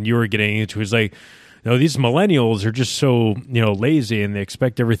back when you were getting into it? It's like, these millennials are just so, lazy, and they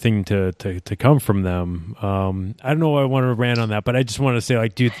expect everything to come from them. I don't know why I want to rant on that, but I just want to say,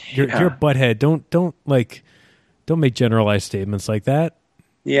 like, dude, you're a butthead. Don't make generalized statements like that.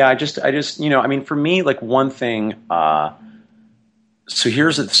 Yeah, I just, for me, like, one thing, so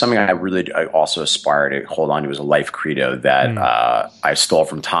here's something I also aspire to hold on to as a life credo that I stole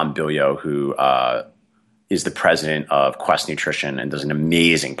from Tom Bilyeu, who is the president of Quest Nutrition and does an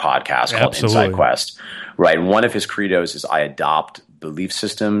amazing podcast called Inside Quest. Right. And one of his credos is I adopt belief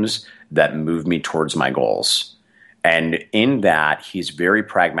systems that move me towards my goals. And in that, he's very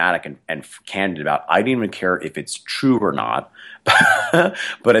pragmatic and candid about, I don't even care if it's true or not.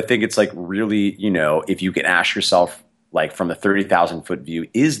 But I think it's like really, if you can ask yourself, like, from the 30,000 foot view,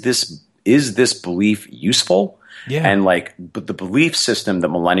 is this belief useful? Yeah. And but the belief system that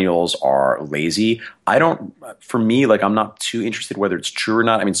millennials are lazy, for me, like, I'm not too interested whether it's true or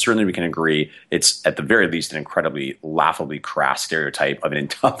not. I mean, certainly we can agree it's at the very least an incredibly laughably crass stereotype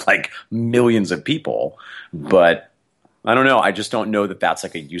of like millions of people. But I don't know. I just don't know that that's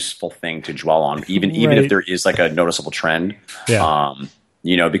like a useful thing to dwell on, even if there is like a noticeable trend. Yeah.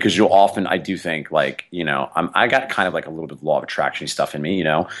 Because you'll often, I do think, like, I got kind of like a little bit of law of attraction stuff in me,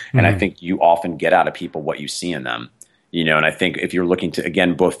 and I think you often get out of people what you see in them, and I think if you're looking to,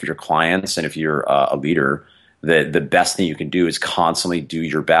 again, both for your clients and if you're a leader, the best thing you can do is constantly do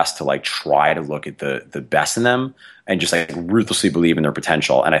your best to, like, try to look at the best in them and just, like, ruthlessly believe in their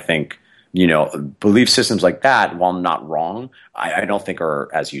potential. And I think, belief systems like that, while not wrong, I don't think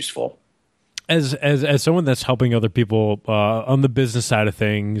are as useful. As someone that's helping other people on the business side of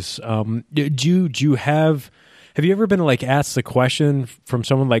things, do you have you ever been, like, asked the question from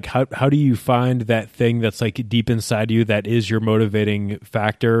someone, like, how do you find that thing that's, like, deep inside you that is your motivating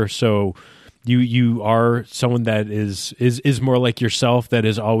factor? So you are someone that is more like yourself, that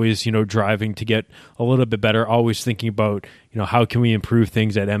is always, driving to get a little bit better, always thinking about, how can we improve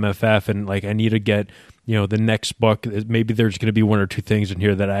things at MFF, and, like, I need to get, the next book, maybe there's going to be one or two things in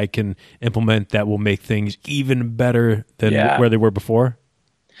here that I can implement that will make things even better than where they were before.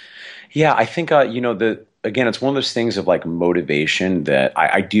 Yeah, I think, again, it's one of those things of, like, motivation that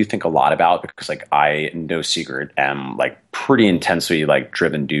I do think a lot about, because, like, I, no secret, am, like, pretty intensely, like,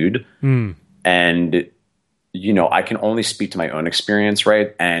 driven dude. And, I can only speak to my own experience,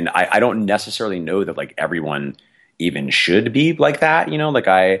 right? And I don't necessarily know that, like, everyone even should be like that,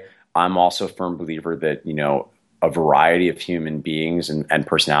 like, I'm also a firm believer that, a variety of human beings and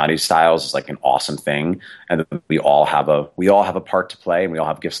personality styles is, like, an awesome thing, and that we all have a part to play, and we all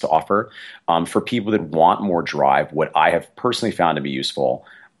have gifts to offer. For people that want more drive, what I have personally found to be useful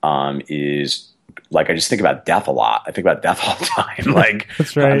is, like, I just think about death a lot. I think about death all the time. Like,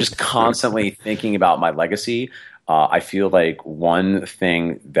 that's right. I'm just constantly thinking about my legacy. I feel like one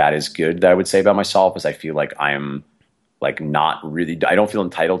thing that is good that I would say about myself is I feel like I'm, like, not really, I don't feel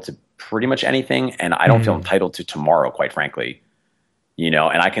entitled to pretty much anything, and I don't feel entitled to tomorrow, quite frankly. And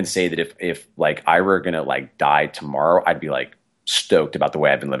I can say that if like I were gonna, like, die tomorrow, I'd be, like, stoked about the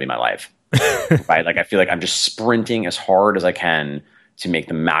way I've been living my life. Right? Like, I feel like I'm just sprinting as hard as I can to make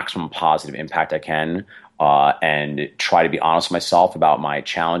the maximum positive impact I can, and try to be honest with myself about my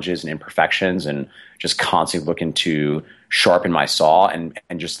challenges and imperfections, and just constantly looking to sharpen my saw and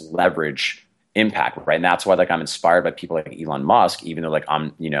just leverage impact, right? And that's why, like, I'm inspired by people like Elon Musk, even though, like,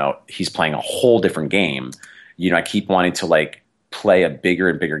 I'm, he's playing a whole different game. I keep wanting to, like, play a bigger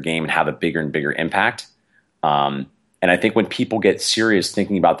and bigger game and have a bigger and bigger impact. And I think when people get serious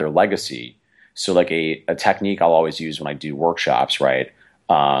thinking about their legacy, so, like, a technique I'll always use when I do workshops, right?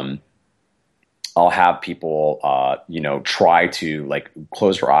 I'll have people, try to, like,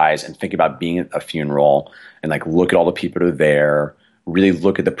 close their eyes and think about being at a funeral and, like, look at all the people that are there. Really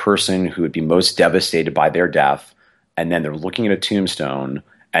look at the person who would be most devastated by their death, and then they're looking at a tombstone,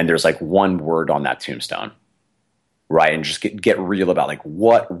 and there's, like, one word on that tombstone, right? And just get real about, like,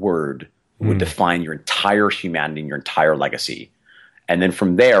 what word would define your entire humanity and your entire legacy. And then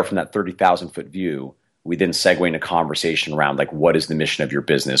from there, from that 30,000 foot view, we then segue into conversation around, like, what is the mission of your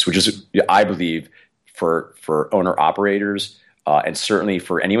business, which is, I believe, for owner operators, and certainly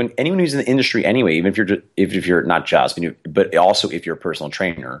for anyone who's in the industry anyway, even if you're not just, but also if you're a personal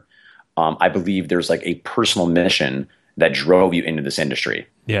trainer, I believe there's, like, a personal mission that drove you into this industry.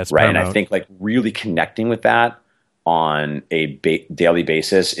 Yeah, it's right. paramount. And I think, like, really connecting with that on a daily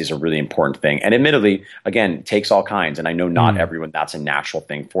basis is a really important thing. And admittedly, again, it takes all kinds. And I know not everyone that's a natural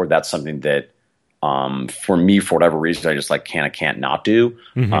thing for. That's something that, for me, for whatever reason, I just, like, can't not do.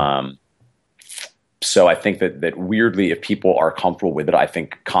 So I think that weirdly, if people are comfortable with it, I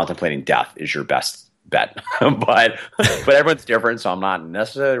think contemplating death is your best bet. but everyone's different, so I'm not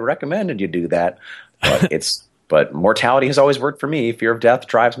necessarily recommending you do that. But mortality has always worked for me. Fear of death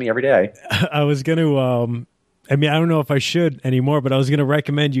drives me every day. I was going to, I mean, I don't know if I should anymore, but I was going to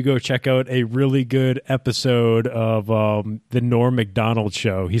recommend you go check out a really good episode of the Norm Macdonald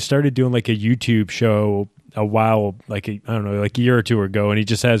Show. He started doing like a YouTube show a while, like I don't know, like a year or two ago, and he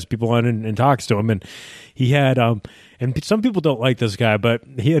just has people on and talks to him. And he had, and some people don't like this guy, but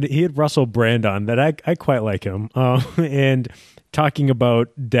he had Russell Brand on that I quite like him, and talking about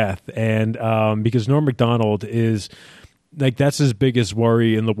death, and because Norm Macdonald is like, that's his biggest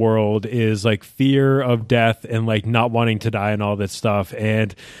worry in the world is like fear of death and like not wanting to die and all that stuff.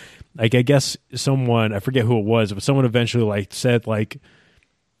 And like, I guess someone, I forget who it was, but someone eventually like said like,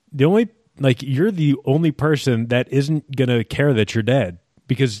 you're the only person that isn't gonna care that you're dead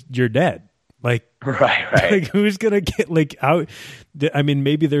because you're dead. Like, right. Like, who's gonna get like out? I mean,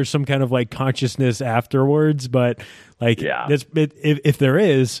 maybe there's some kind of like consciousness afterwards, but like, if there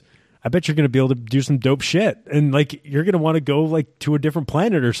is, I bet you're gonna be able to do some dope shit, and like, you're gonna want to go like to a different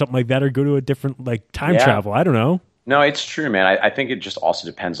planet or something like that, or go to a different like time travel. I don't know. No, it's true, man. I think it just also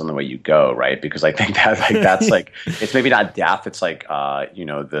depends on the way you go, right? Because I think that like that's like it's maybe not death. It's like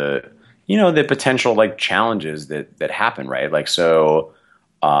the potential like challenges that happen, right? Like so.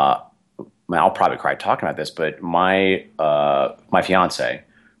 I'll probably cry talking about this, but my fiance,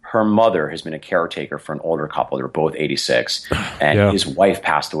 her mother has been a caretaker for an older couple. They were both 86, and his wife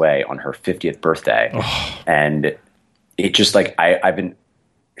passed away on her 50th birthday. And it just like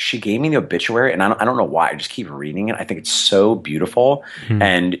she gave me the obituary, and I don't know why. I just keep reading it. I think it's so beautiful.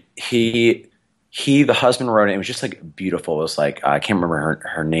 And the husband wrote it. It was just like beautiful. It was like I can't remember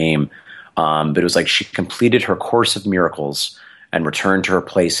her name, but it was like she completed her course of miracles and returned to her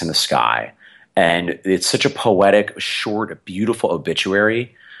place in the sky. And it's such a poetic, short, beautiful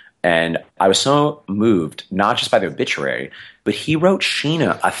obituary. And I was so moved, not just by the obituary, but he wrote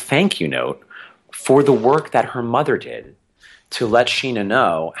Sheena a thank you note for the work that her mother did to let Sheena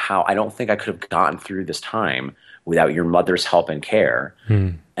know how I don't think I could have gotten through this time without your mother's help and care.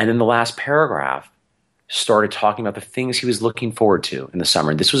 And then the last paragraph started talking about the things he was looking forward to in the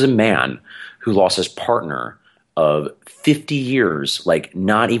summer. And this was a man who lost his partner of 50 years, like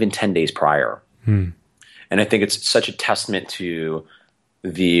not even 10 days prior. And I think it's such a testament to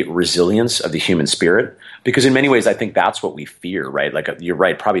the resilience of the human spirit, because in many ways, I think that's what we fear, right? Like you're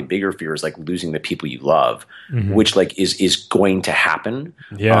right. Probably bigger fear is like losing the people you love, which like is going to happen.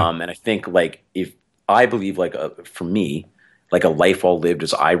 And I think like if I believe like for me, like a life well lived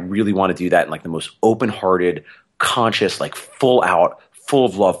is I really want to do that in like the most open-hearted, conscious, like full out, full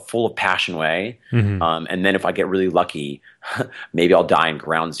of love, full of passion way. And then if I get really lucky, maybe I'll die in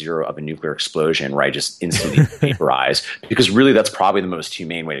ground zero of a nuclear explosion where I just instantly vaporize, because really that's probably the most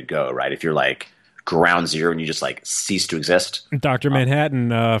humane way to go, right? If you're like ground zero and you just like cease to exist. Dr. Manhattan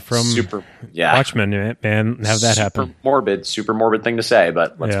from Watchmen, man, have that happen. Super morbid thing to say,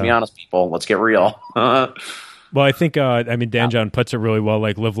 but let's be honest, people. Let's get real. Well, I think, Dan John puts it really well,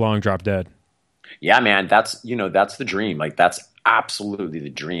 like live long, drop dead. Yeah, man, that's the dream. Like that's absolutely the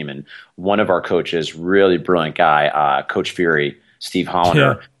dream. And one of our coaches, really brilliant guy, Coach Fury, Steve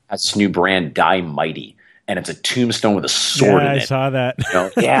Hollander, has this new brand, Die Mighty. And it's a tombstone with a sword in it. I saw that.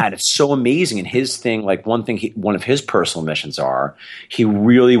 And it's so amazing. And his thing, like one of his personal missions are, he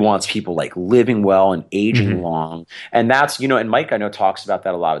really wants people like living well and aging long. And that's, and Mike, I know, talks about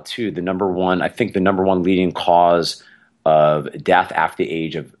that a lot too. The number one leading cause of death after the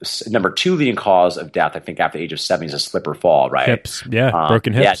age of number 2 leading cause of death, I think, after the age of 70 is a slip or fall, right? Hips,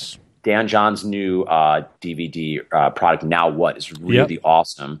 broken hips. Dan John's new DVD product, Now What, is really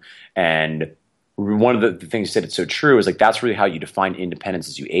awesome. And one of the things he said, it's so true, is like that's really how you define independence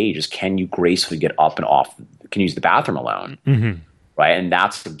as you age, is can you gracefully get up and off, can you use the bathroom alone, right? And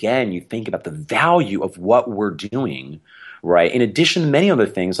that's, again, you think about the value of what we're doing, right? In addition to many other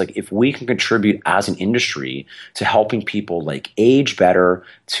things, like if we can contribute as an industry to helping people like age better,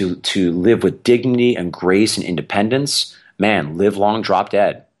 to live with dignity and grace and independence, man, live long, drop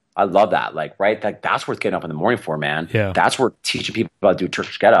dead. I love that. Like, right? That's worth getting up in the morning for, man. Yeah. That's worth teaching people about do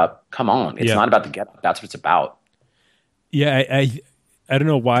church get up. Come on. It's not about the get up. That's what it's about. Yeah. I don't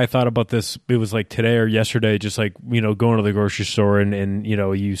know why I thought about this. It was like today or yesterday, just like, going to the grocery store and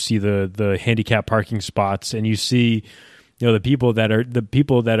you see the handicap parking spots, and you see, the people that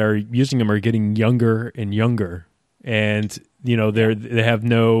are using them are getting younger and younger, and they have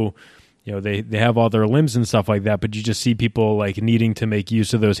no, they have all their limbs and stuff like that, but you just see people like needing to make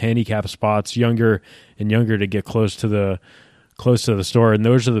use of those handicap spots, younger and younger, to get close to the close to the store, and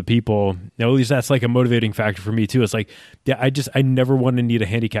those are the people. At least that's like a motivating factor for me too. It's like, yeah, I never want to need a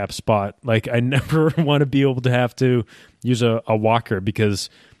handicap spot. Like I never want to be able to have to use a walker, because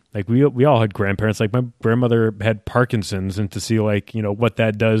like we all had grandparents. Like my grandmother had Parkinson's, and to see like, you know, what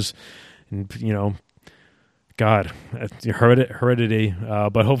that does, and you know, God, heredity.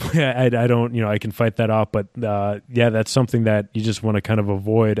 But hopefully I don't, you know, I can fight that off. But yeah, that's something that you just want to kind of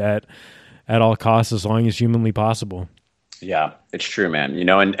avoid at all costs, as long as humanly possible. Yeah, it's true, man. You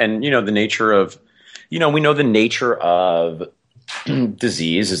know, and you know, the nature of, you know, we know the nature of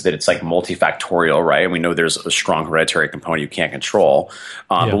disease is that it's like multifactorial, right? And we know there's a strong hereditary component you can't control.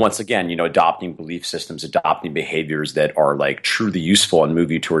 But once again, you know, adopting belief systems, adopting behaviors that are like truly useful and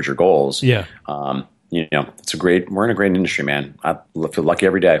move you towards your goals. Yeah. You know, we're in a great industry, man. I feel lucky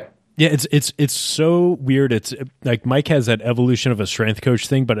every day. Yeah, it's so weird. It's like Mike has that evolution of a strength coach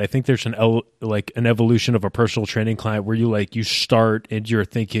thing, but I think there's an evolution of a personal training client where you start and you're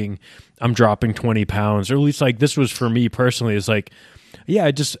thinking, I'm dropping 20 pounds, or at least like this was for me personally. Is like,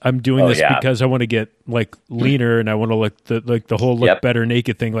 yeah, I'm doing this because I want to get like leaner, and I want to look the whole look better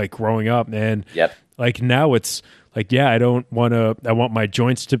naked thing, like growing up. And like now it's like, yeah, I want my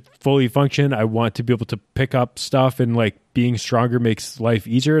joints to fully function. I want to be able to pick up stuff, and like being stronger makes life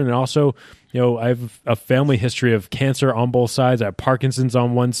easier. And also, you know, I have a family history of cancer on both sides. I have Parkinson's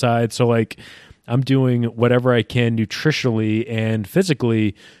on one side. So like I'm doing whatever I can nutritionally and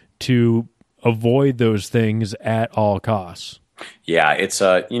physically to avoid those things at all costs. Yeah, it's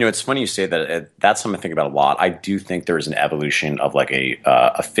you know, it's funny you say that. That's something I think about a lot. I do think there's an evolution of like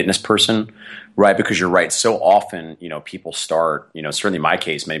a fitness person, right? Because you're right. So often, you know, people start, you know, certainly in my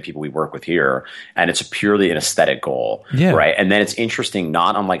case, many people we work with here, and it's purely an aesthetic goal, right? And then it's interesting,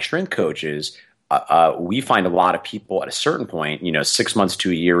 not unlike strength coaches, we find a lot of people at a certain point, you know, 6 months to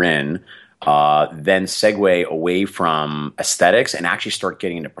a year in, then segue away from aesthetics and actually start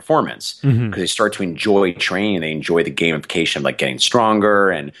getting into performance, because they start to enjoy training. They enjoy the gamification of like getting stronger,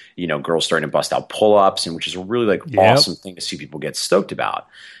 and, you know, girls starting to bust out pull-ups, and which is a really like awesome thing to see people get stoked about.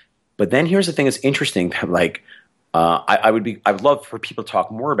 But then here's the thing that's interesting that like, I would love for people to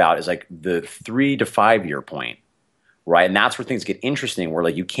talk more about is like the 3 to 5 year point. Right. And that's where things get interesting, where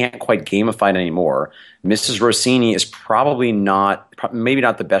like you can't quite gamify it anymore. Mrs. Rossini is maybe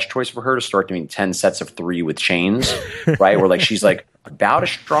not the best choice for her to start doing 10 sets of 3 with chains, right? Where like she's like about as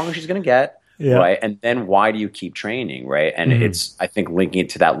strong as she's going to get. Right. And then why do you keep training? Right. And it's, I think, linking it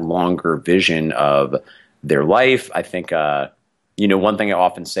to that longer vision of their life. I think, you know, one thing I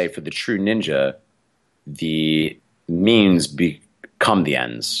often say for the true ninja, the means become the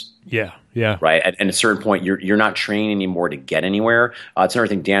ends. Yeah. Yeah. Right. At a certain point, you're not training anymore to get anywhere. It's another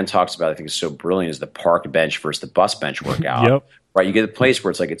thing Dan talks about, I think is so brilliant, is the park bench versus the bus bench workout. Right. You get a place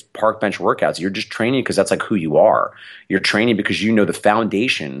where it's like, it's park bench workouts. You're just training because that's like who you are. You're training because you know the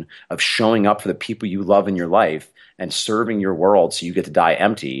foundation of showing up for the people you love in your life and serving your world so you get to die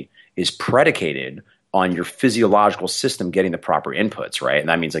empty is predicated on your physiological system getting the proper inputs. Right. And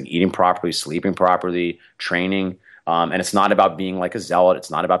that means like eating properly, sleeping properly, training. And it's not about being like a zealot. It's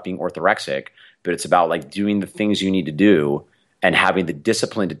not about being orthorexic, but it's about like doing the things you need to do and having the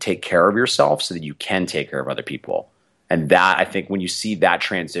discipline to take care of yourself so that you can take care of other people. And that, I think, when you see that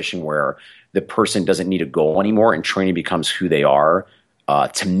transition where the person doesn't need a goal anymore and training becomes who they are,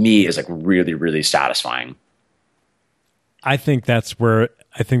 to me is like really, really satisfying. I think that's the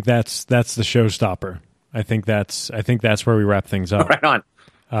showstopper. I think that's where we wrap things up. Right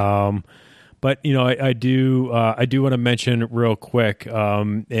on. But, you know, I do want to mention real quick,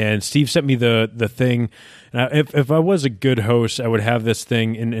 and Steve sent me the thing. Now, if I was a good host, I would have this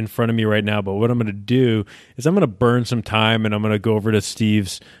thing in front of me right now. But what I'm going to do is I'm going to burn some time, and I'm going to go over to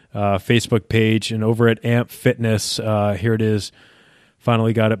Steve's Facebook page, and over at Amp Fitness, here it is.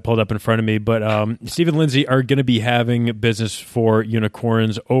 Finally got it pulled up in front of me. But Steve and Lindsay are going to be having Business for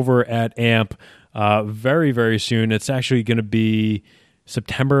Unicorns over at Amp very, very soon. It's actually going to be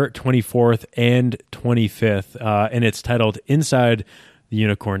September 24th and 25th, and it's titled Inside the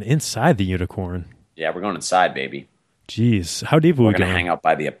Unicorn. Inside the Unicorn. Yeah, we're going inside, baby. Jeez, how deep are we going? We're going to hang out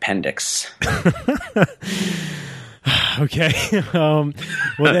by the appendix. Okay. Well,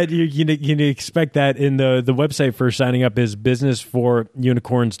 that you expect that in the website for signing up is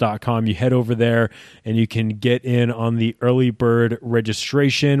businessforunicorns.com. You head over there and you can get in on the early bird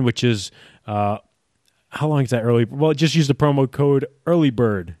registration, which is how long is that early? Well, just use the promo code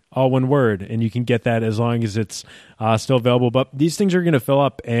EARLYBIRD, all one word, and you can get that as long as it's still available. But these things are going to fill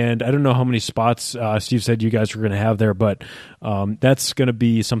up, and I don't know how many spots Steve said you guys were going to have there, but that's going to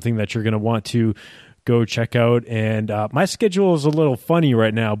be something that you're going to want to go check out. And my schedule is a little funny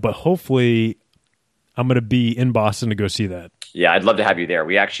right now, but hopefully I'm going to be in Boston to go see that. Yeah, I'd love to have you there.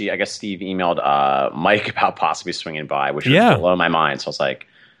 We actually, I guess Steve emailed Mike about possibly swinging by, which would blow my mind. So I was like,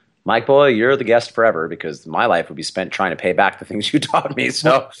 Mike, boy, you're the guest forever because my life would be spent trying to pay back the things you taught me.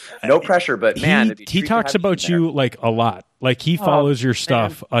 So no pressure, but man, he talks about you like a lot. Like he follows your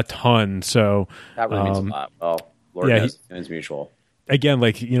stuff a ton. So that really means a lot. Well, Lord knows it's mutual. Again,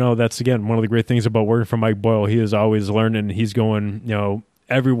 like, that's again one of the great things about working for Mike Boyle. He is always learning. He's going,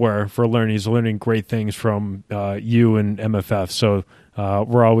 everywhere for learning. He's learning great things from you and MFF. So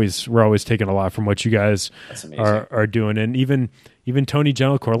we're always taking a lot from what you guys are doing. And even Tony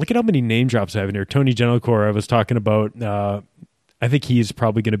Gentilcore, look at how many name drops I have in here. Tony Gentilcore, I was talking about, I think he's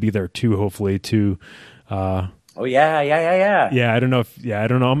probably going to be there too, hopefully, to oh yeah. Yeah, I don't know.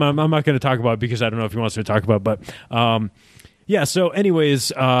 I'm not going to talk about it because I don't know if he wants to talk about it, but yeah, so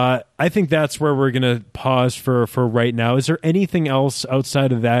anyways, I think that's where we're going to pause for right now. Is there anything else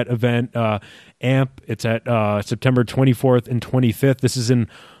outside of that event? AMP, it's at September 24th and 25th.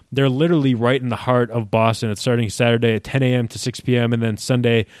 They're literally right in the heart of Boston. It's starting Saturday at 10 a.m. to 6 p.m. and then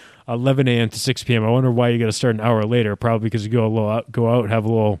Sunday 11 a.m. to 6 p.m. I wonder why you got to start an hour later. Probably because you go out, have a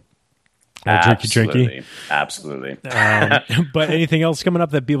little drinky. Absolutely. But anything else coming up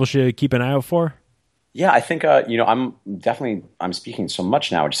that people should keep an eye out for? Yeah, I think, I'm speaking so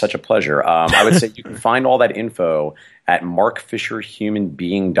much now, which is such a pleasure. I would say you can find all that info at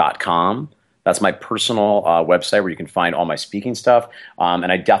markfisherhumanbeing.com. That's my personal website where you can find all my speaking stuff. And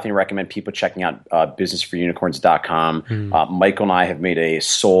I definitely recommend people checking out businessforunicorns.com. Michael and I have made a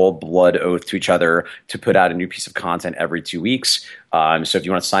soul blood oath to each other to put out a new piece of content every 2 weeks. So if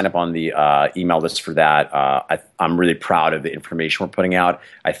you want to sign up on the email list for that, I'm really proud of the information we're putting out.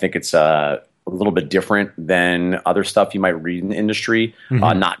 I think it's a little bit different than other stuff you might read in the industry,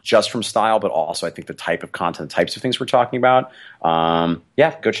 not just from style, but also I think the type of content, the types of things we're talking about. Go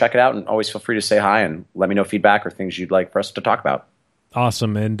check it out and always feel free to say hi and let me know feedback or things you'd like for us to talk about.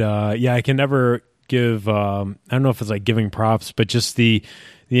 Awesome. And I can never give, I don't know if it's like giving props, but just the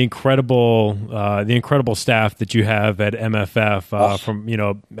incredible staff that you have at MFF from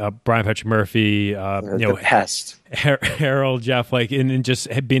Brian Patrick Murphy, the best. Harold, Jeff, and just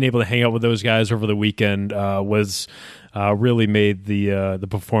being able to hang out with those guys over the weekend was really made the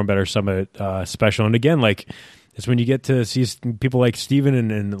Perform Better Summit special. And again, it's when you get to see people like Steven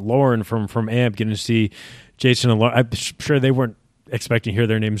and Lauren from AMP, getting to see Jason and Lauren. I'm sure they weren't expecting to hear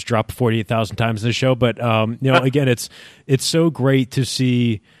their names drop 48,000 times in the show, but again, it's so great to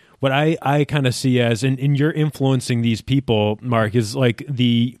see what I kind of see as, and you're influencing these people, Mark, is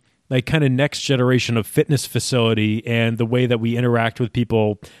the kind of next generation of fitness facility and the way that we interact with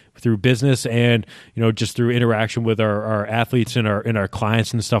people through business and just through interaction with our athletes and our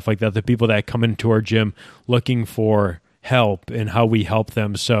clients and stuff like that. The people that come into our gym looking for help and how we help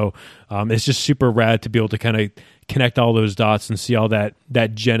them. So it's just super rad to be able to kind of connect all those dots and see all that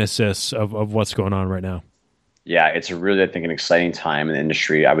genesis of what's going on right now. Yeah, it's a an exciting time in the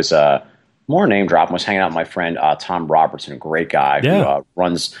industry. I was more name dropping. I was hanging out with my friend Tom Robertson, a great guy who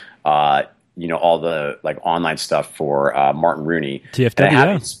runs all the online stuff for Martin Rooney.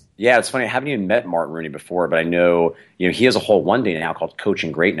 TFW. Yeah, it's funny. I haven't even met Martin Rooney before, but I know he has a whole one day now called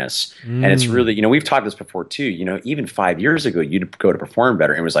Coaching Greatness, and it's really we've talked this before too. Even 5 years ago, you'd go to Perform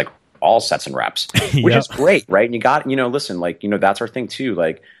Better and it was like all sets and reps, which is great, right? And you got listen, that's our thing too,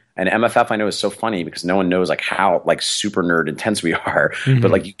 And MFF I know is so funny because no one knows how super nerd intense we are.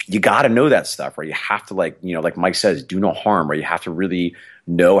 But you got to know that stuff, right? You have to like Mike says, do no harm, right? You have to really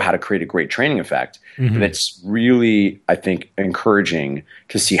know how to create a great training effect. And it's really, I think, encouraging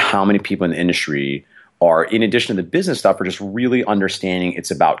to see how many people in the industry are, in addition to the business stuff, are just really understanding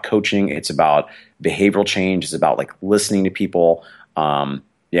it's about coaching, it's about behavioral change, it's about listening to people. I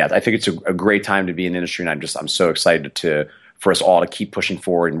think it's a great time to be in the industry, and I'm so excited for us all to keep pushing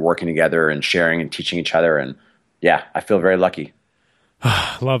forward and working together and sharing and teaching each other. And I feel very lucky.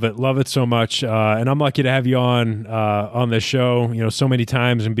 Love it so much. And I'm lucky to have you on this show, so many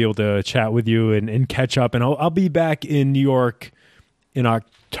times and be able to chat with you and catch up. And I'll be back in New York in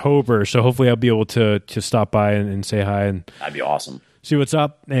October. So hopefully I'll be able to stop by and say hi and that'd be awesome. See what's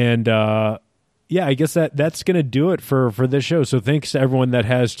up. And, I guess that's going to do it for this show. So thanks to everyone that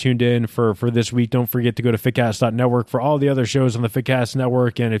has tuned in for this week. Don't forget to go to fitcast.network for all the other shows on the Fitcast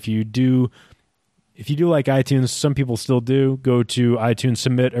Network. And if you do like iTunes, some people still do, go to iTunes,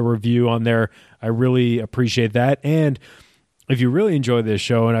 submit a review on there. I really appreciate that. And if you really enjoy this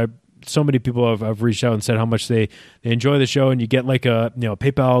show, and so many people have reached out and said how much they enjoy the show, and you get like a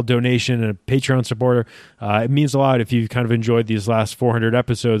PayPal donation and a Patreon supporter. It means a lot if you kind of enjoyed these last 400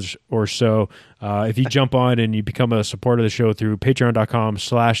 episodes or so. If you jump on and you become a supporter of the show through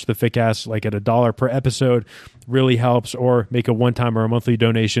patreon.com/thefitcast, like at $1 per episode, really helps, or make a one-time or a monthly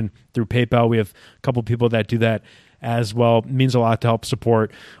donation through PayPal. We have a couple people that do that as well. It means a lot to help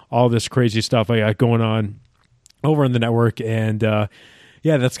support all this crazy stuff I got going on over on the network. And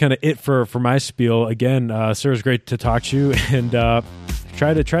yeah, that's kind of it for my spiel. Again, Sarah's great to talk to you, and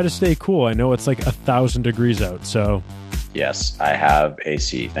try to stay cool. I know it's like 1,000 degrees out, so yes, I have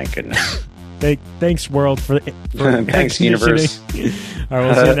AC, thank goodness. Thanks, world, for thanks, universe. All right,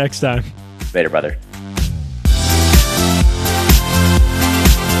 we'll see you next time. Later, brother.